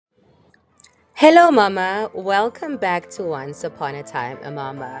Hello, Mama. Welcome back to Once Upon a Time, a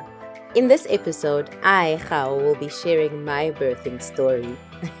Mama. In this episode, I, Gao, will be sharing my birthing story.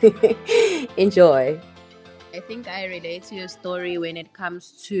 Enjoy. I think I relate to your story when it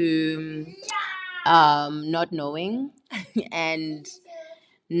comes to not knowing and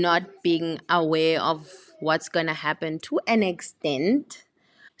not being aware of what's going to happen to an extent.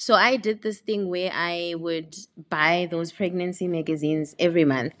 So I did this thing where I would buy those pregnancy magazines every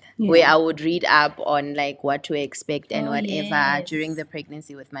month, where I would read up on like what to expect and whatever during the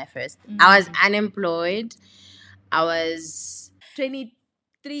pregnancy with my first. I was unemployed. I was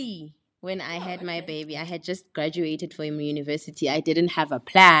 23 when I had my baby. I had just graduated from university. I didn't have a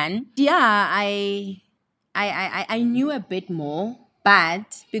plan. Yeah, I knew a bit more,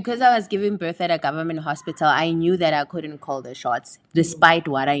 but because I was giving birth at a government hospital, I knew that I couldn't call the shots, despite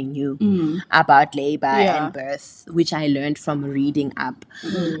what I knew about labor and birth, which I learned from reading up.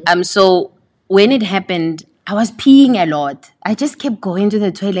 So when it happened, I was peeing a lot. I just kept going to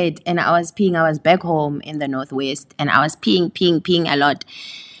the toilet and I was peeing. I was back home in the Northwest and I was peeing a lot.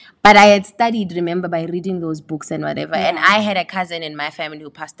 But I had studied, remember, by reading those books and whatever. And I had a cousin in my family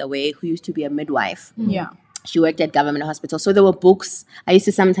who passed away who used to be a midwife. Yeah. She worked at government hospital. So there were books. I used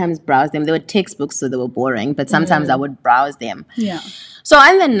to sometimes browse them. They were textbooks, so they were boring. But sometimes I would browse them. Yeah. So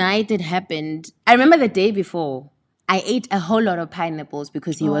on the night it happened, I remember the day before, I ate a whole lot of pineapples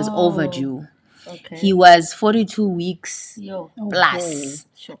because he was overdue. Okay. He was 42 weeks plus, Okay.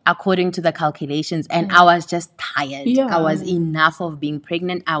 Sure. according to the calculations. And I was just tired. Yeah. I was enough of being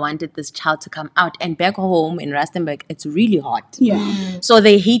pregnant. I wanted this child to come out. And back home in Rustenburg, it's really hot. Yeah. So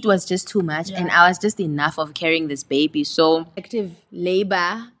the heat was just too much. And I was just enough of carrying this baby. So active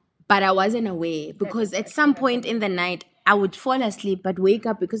labor, but I wasn't aware because at some point in the night, I would fall asleep but wake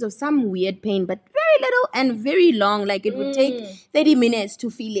up because of some weird pain, but very little and very long. Like it would take 30 minutes to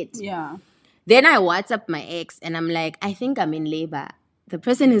feel it. Yeah. Then I WhatsApp my ex and I'm like, I think I'm in labor. The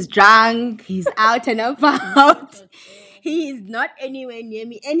person is drunk. He's out and about. He is not anywhere near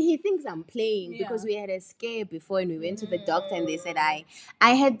me. And he thinks I'm playing because we had a scare before and we went to the doctor and they said, I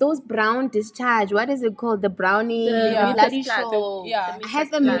had those brown discharge. What is it called? The brownie bloody show. I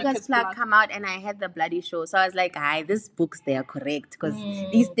had the mucus plug come out and I had the bloody show. So I was like, these books, they are correct because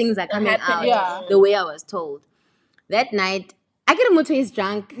these things are coming out the way I was told. That night, I get a motor is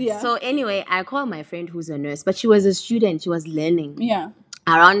drunk. Yeah. So anyway, I call my friend who's a nurse, but she was a student. She was learning. Yeah.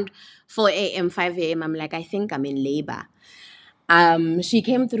 Around 4 a.m., 5 a.m., I'm like, I think I'm in labor. She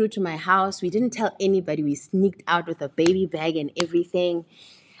came through to my house. We didn't tell anybody. We sneaked out with a baby bag and everything.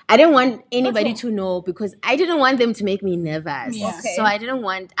 I didn't want anybody to know because I didn't want them to make me nervous. Yeah. Okay. So I didn't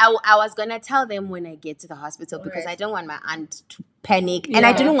want, I was going to tell them when I get to the hospital because I didn't want my aunt to panic. And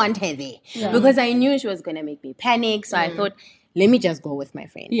I didn't want her there because I knew she was going to make me panic. So I thought, let me just go with my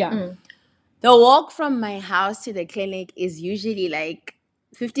friend. Yeah. The walk from my house to the clinic is usually like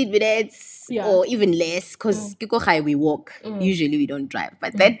 15 minutes or even less because we walk. Usually we don't drive.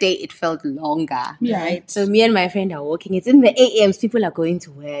 But that day it felt longer. Yeah. Right? So me and my friend are walking. It's in the AMs. People are going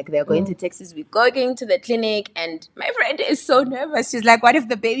to work. They're going to Texas. We're going to the clinic. And my friend is so nervous. She's like, what if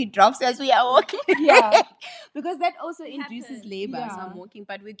the baby drops as we are walking? Yeah. Because that also induces labor. So I'm walking.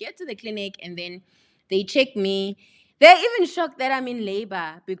 But we get to the clinic and then they check me. They're even shocked that I'm in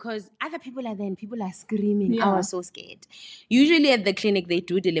labor because other people are there and people are screaming. I was so scared. Usually at the clinic, they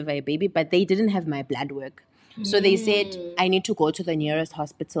do deliver a baby, but they didn't have my blood work. So they said, I need to go to the nearest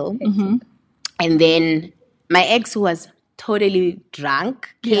hospital. And then my ex, who was totally drunk,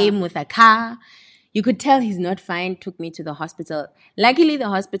 came with a car. You could tell he's not fine, took me to the hospital. Luckily, the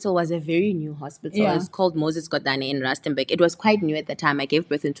hospital was a very new hospital. Yeah. It's called Moses Kotane in Rustenburg. It was quite new at the time. I gave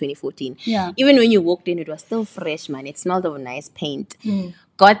birth in 2014. Yeah. Even when you walked in, it was still fresh, man. It smelled of nice paint.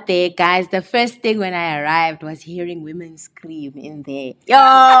 Got there, guys. The first thing when I arrived was hearing women scream in there. Yo!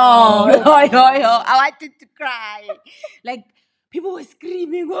 I wanted to cry. Like, people were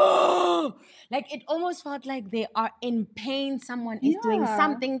screaming, oh! Like, it almost felt like they are in pain. Someone is doing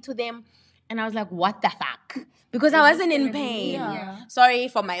something to them. And I was like, what the fuck? Because I wasn't in pain. Yeah. Sorry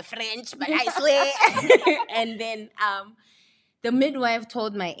for my French, but I swear. And then the midwife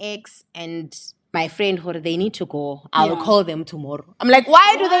told my ex and my friend, they need to go. I'll call them tomorrow. I'm like,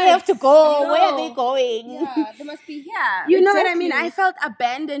 why do they have to go? Where are they going? Yeah. They must be here. You know what I mean? I felt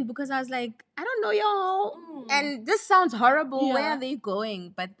abandoned because I was like, I don't know y'all. And this sounds horrible. Yeah. Where are they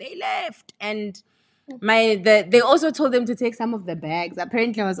going? But they left. And they also told them to take some of the bags.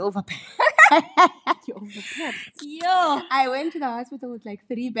 Apparently I was overpacked. Yo. I went to the hospital with like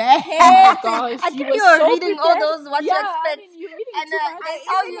 3 bags. Oh my gosh. I You think were you were so reading all prepared. those what to Yeah, expect. I mean, you're reading And too much.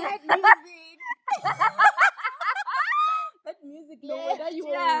 I even had music. music. No wonder you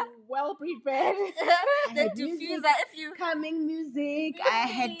Yeah. were well prepared. The had diffuser, if you Coming music. I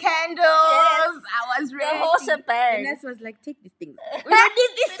had candles. I was ready. the whole shebang. And Ness was like, take this thing. We don't need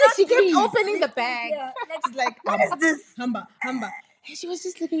this thing. She kept Please. opening the bags. Yeah, She's like, what is this? Hamba. And she was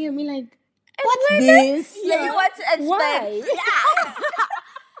just looking at me like, what's this? Yeah. You want to expect? Why?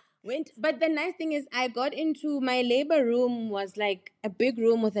 Yeah. But the nice thing is I got into my labor room was like a big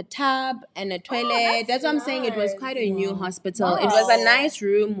room with a tub and a toilet. That's what I'm saying. It was quite a new hospital. It was a nice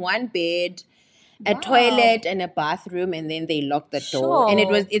room, one bed, a toilet and a bathroom, and then they locked the door. And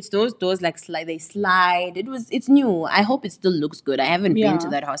it's those doors like they slide. It's new. I hope it still looks good. I haven't been to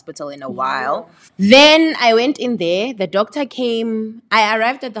that hospital in a while. Then I went in there. The doctor came. I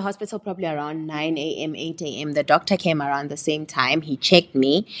arrived at the hospital probably around 9 a.m., 8 a.m. The doctor came around the same time. He checked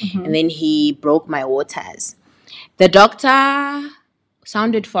me and then he broke my waters. The doctor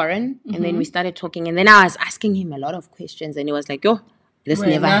sounded foreign and then we started talking, and then I was asking him a lot of questions, and he was like, this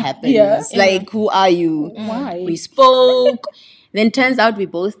never happens. Yeah. Like, who are you? Why? We spoke. Then turns out we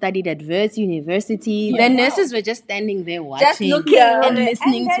both studied at Verse University. The nurses were just standing there watching Just looking and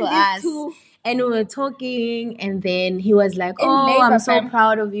listening to us. And we were talking, and then he was like, I'm so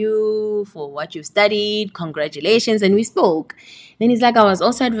proud of you for what you've studied. Congratulations. And we spoke. Then he's like, I was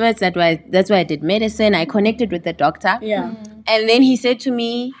also at Verse. That's why I did medicine. I connected with the doctor. Yeah. And then he said to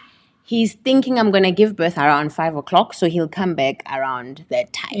me, he's thinking I'm going to give birth around 5 o'clock, so he'll come back around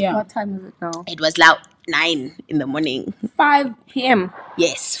that time. Yeah. What time is it now? It was like 9 in the morning. 5 p.m.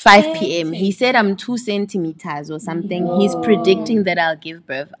 Yes, 5 p.m. He said I'm 2 centimeters or something. He's predicting that I'll give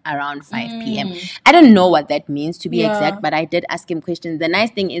birth around 5 p.m. I don't know what that means to be exact, but I did ask him questions. The nice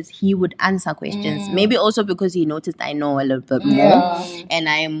thing is he would answer questions. Maybe also because he noticed I know a little bit more and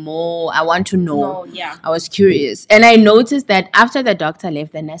I want to know. I was curious. And I noticed that after the doctor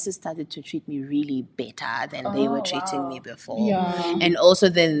left, the nurses started to treat me really better than they were treating me before. Yeah. And also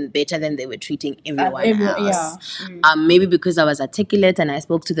then better than they were treating everyone else. Yeah. Maybe because I was articulate and I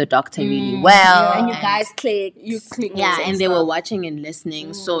spoke to the doctor really well. And you guys clicked. Yeah, and they were watching and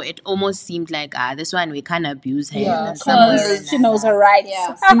listening. So it almost seemed like, this one we can't abuse her. Yeah. And somewhere Because she knows her rights.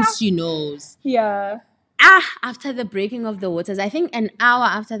 Yeah. since she knows. Yeah. After the breaking of the waters, I think an hour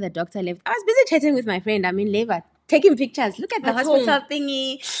after the doctor left, I was busy chatting with my friend. I'm in labor, taking pictures. Look at the hospital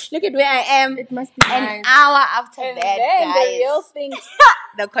thingy. Look at where I am. It must be An nice. hour after And that, then guys, the real thing.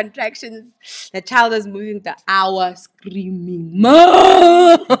 the contractions, the child was moving the hour screaming,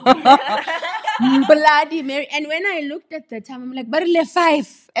 "Ma!" Bloody Mary. And when I looked at the time, I'm like, but it's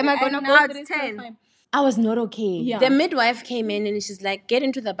 5. Am I going to now go? it's 10. I was not okay. Yeah. The midwife came in and she's like, get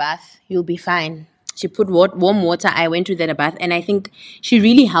into the bath. You'll be fine. She put warm water. I went to the bath, and I think she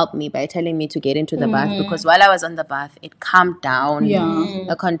really helped me by telling me to get into the bath, because while I was on the bath, it calmed down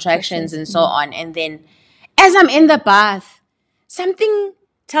the contractions and so on. And then as I'm in the bath, something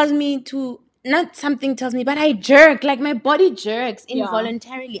tells me but I jerk. Like my body jerks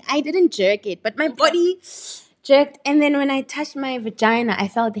involuntarily. I didn't jerk it, but my body jerked. And then when I touched my vagina, I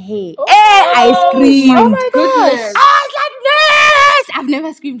felt hair. I screamed. Oh my goodness. I was like, nurse! I've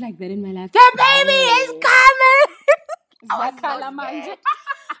never screamed like that in my life. The baby is coming! I was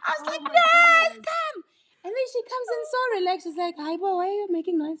like, nurse, come! And then she comes in so relaxed. She's like, hi, boy, why are you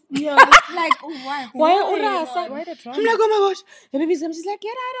making noise? Yeah. Like, why? Why the drama? I'm like, oh my gosh, the baby's coming. She's like,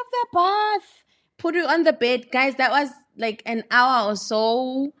 get out of the bath. Put her on the bed. Guys, that was like an hour or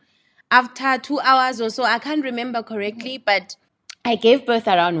so. After 2 hours or so, I can't remember correctly, but I gave birth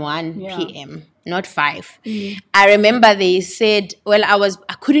around 1 p.m., not 5. I remember they said,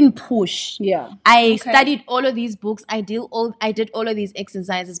 I couldn't push. Yeah. I studied all of these books. I did all of these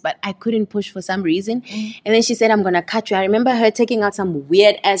exercises, but I couldn't push for some reason. And then she said, I'm going to cut you. I remember her taking out some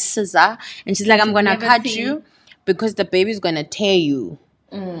weird ass scissor, and she's like, I'm going to cut you because the baby's going to tear you.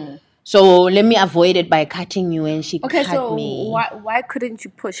 So let me avoid it by cutting you. And she cut me. Why couldn't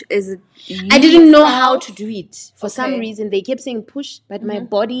you push? Is it I didn't know how to do it. For some reason, they kept saying push, but my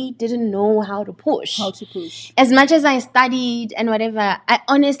body didn't know how to push. As much as I studied and whatever, I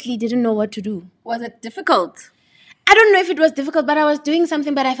honestly didn't know what to do. Was it difficult? I don't know if it was difficult, but I was doing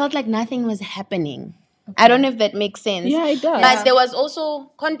something, but I felt like nothing was happening. I don't know if that makes sense. Yeah, it does. But there was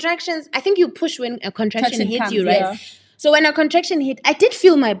also contractions. I think you push when a contraction hits you, right? Yeah. So when a contraction hit, I did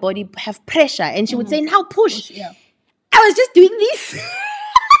feel my body have pressure, and she would say, now push. Yeah. I was just doing this.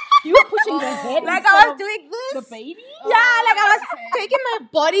 You were pushing the head Like instead I was of doing this. the baby? Yeah, like I was taking my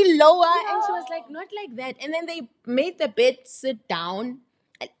body lower, and she was like, not like that. And then they made the bed sit down.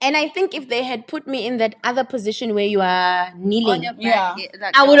 And I think if they had put me in that other position where you are kneeling, On your back, Yeah.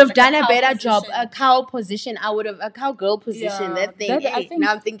 like I would have like done a cow better job. position. A cow position. A cowgirl position. Yeah, That thing. that, I Hey, think-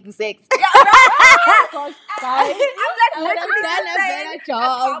 now I'm thinking sex. Gosh, guys. I would have done a better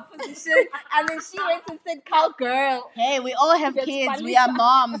job. Cow position, and then she went and said cowgirl. Hey, we all have That's kids. We Palisa. are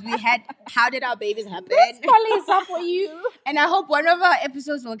moms. How did our babies happen? Palisa for you. And I hope one of our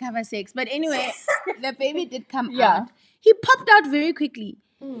episodes will cover sex. But anyway, the baby did come Yeah. out. He popped out very quickly.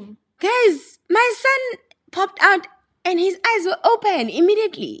 Guys, my son popped out and his eyes were open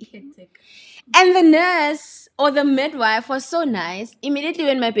immediately. And the nurse or the midwife was so nice. Immediately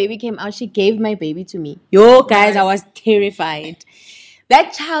when my baby came out, she gave my baby to me. Yo, guys, I was terrified.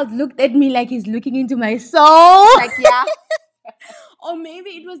 That child looked at me like he's looking into my soul. Like, yeah. Or maybe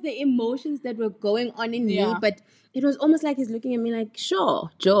it was the emotions that were going on in me, Yeah. but it was almost like he's looking at me like,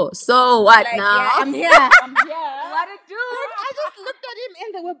 sure, Joe, so what Like, now? yeah, I'm here. I'm here. What to do? I just looked at him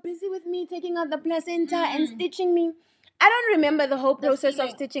and they were busy with me taking out the placenta and stitching me. I don't remember the whole process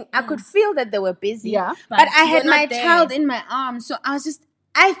of stitching. I could feel that they were busy. Yeah. But I you're had my not there. child in my arms, so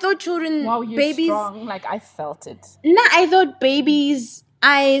I thought children, Wow, you're babies. strong. Like, I felt it. Nah, I thought babies'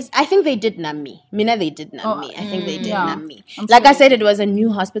 eyes. I think they did numb me. Mina, they did numb me. I think they did yeah. numb me. I'm Like sure I said, it was a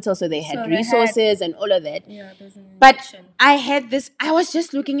new hospital, so they had So they had- resources and all of that. Yeah, there's an But injection. I had this. I was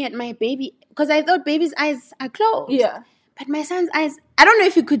just looking at my baby because I thought babies' eyes are closed. Yeah. But my son's eyes. I don't know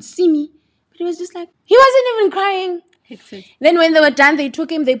if you could see me, but it was just like he wasn't even crying. Then when they were done, they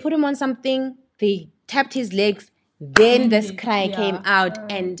took him. They put him on something. They tapped his legs. Then this cry came out,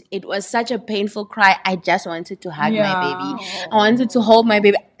 and it was such a painful cry. I just wanted to hug my baby. I wanted to hold my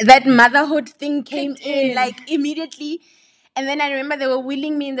baby. That motherhood thing came in like immediately. And then I remember they were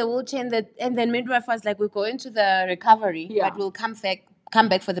wheeling me in the wheelchair, and then midwife was like, "We're going to the recovery, but we'll come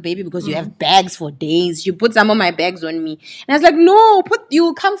back for the baby because you have bags for days." She put some of my bags on me, and I was like, "No,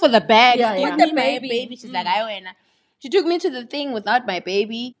 you come for the bags. Yeah, Give yeah. me my baby." She's like, "I went." She took me to the thing without my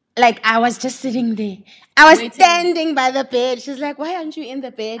baby. Like, I was just sitting there. I was standing by the bed. She's like, "Why aren't you in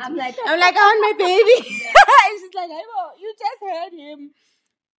the bed?" I'm like, "I want my baby." And she's like, "I know, you just heard him."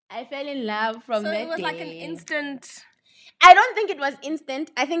 I fell in love from So that it was day. like an instant. I don't think it was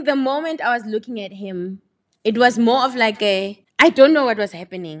instant. I think the moment I was looking at him, it was more of like I don't know what was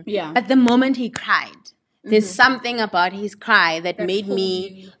happening. Yeah. But the moment he cried, there's something about his cry that made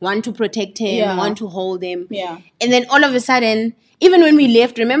me want to protect him, want to hold him. Yeah. And then all of a sudden, even when we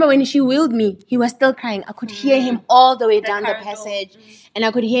left, remember when she wheeled me, he was still crying. I could hear him all the way down the passage. And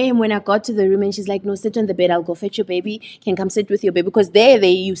I could hear him when I got to the room and she's like, "No, sit on the bed. I'll go fetch your baby. Can come sit with your baby." Because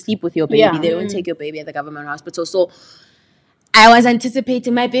you sleep with your baby. Yeah. They don't take your baby at the government hospital. So I was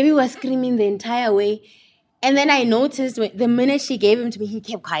anticipating. My baby was screaming the entire way. And then I noticed the minute she gave him to me, he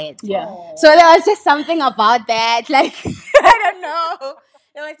kept quiet. Yeah. So there was just something about that. Like, I don't know.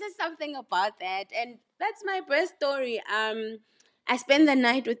 There was just something about that. And that's my birth story. I spent the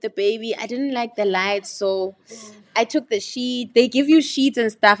night with the baby. I didn't like the lights, so I took the sheet. They give you sheets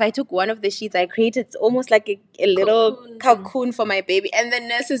and stuff. I took one of the sheets. I created almost like a little cocoon for my baby. And the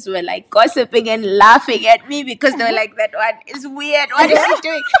nurses were like gossiping and laughing at me because they were like, "That one is weird. What is she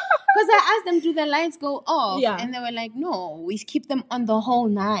doing?" Because I asked them, "Do the lights go off?" Yeah. And they were like, "No, we keep them on the whole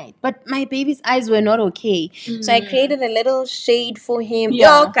night." But my baby's eyes were not okay. So I created a little shade for him.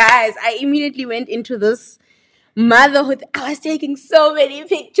 Yeah. Yo, guys, I immediately went into this motherhood. I was taking so many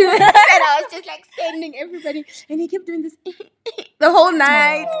pictures and I was just like sending everybody. And he kept doing this the whole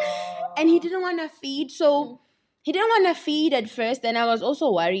night. And he didn't want to feed. So he didn't want to feed at first. And I was also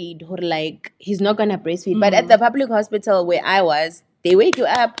worried, or like, he's not going to breastfeed. But at the public hospital where I was, they wake you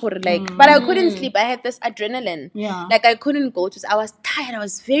up, or like, but I couldn't sleep. I had this adrenaline. Yeah. Like, I couldn't go to, I was tired. I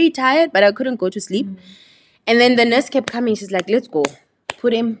was very tired, but I couldn't go to sleep. And then the nurse kept coming. She's like, "Let's go.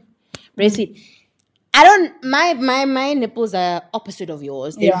 Put him, breastfeed." My nipples are opposite of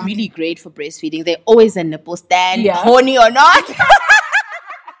yours. They're really great for breastfeeding. They're always a nipple stand, horny or not.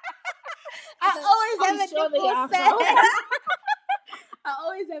 I always have a nipple stand. I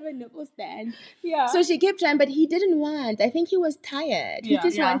always have a nipple stand. Yeah. So she kept trying, but he didn't want. I think he was tired. He Yeah.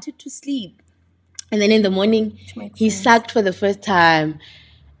 just wanted to sleep. And then in the morning, he sucked for the first time.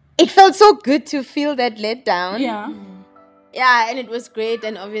 It felt so good to feel that let down. Yeah. Yeah, and it was great.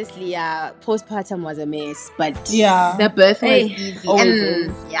 And obviously, postpartum was a mess. But Yeah. the birth was easy. always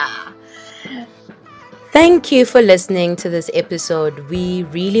And thank you for listening to this episode. We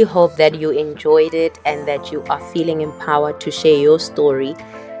really hope that you enjoyed it and that you are feeling empowered to share your story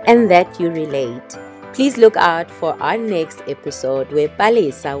and that you relate. Please look out for our next episode where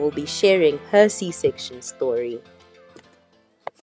Palesa will be sharing her C-section story.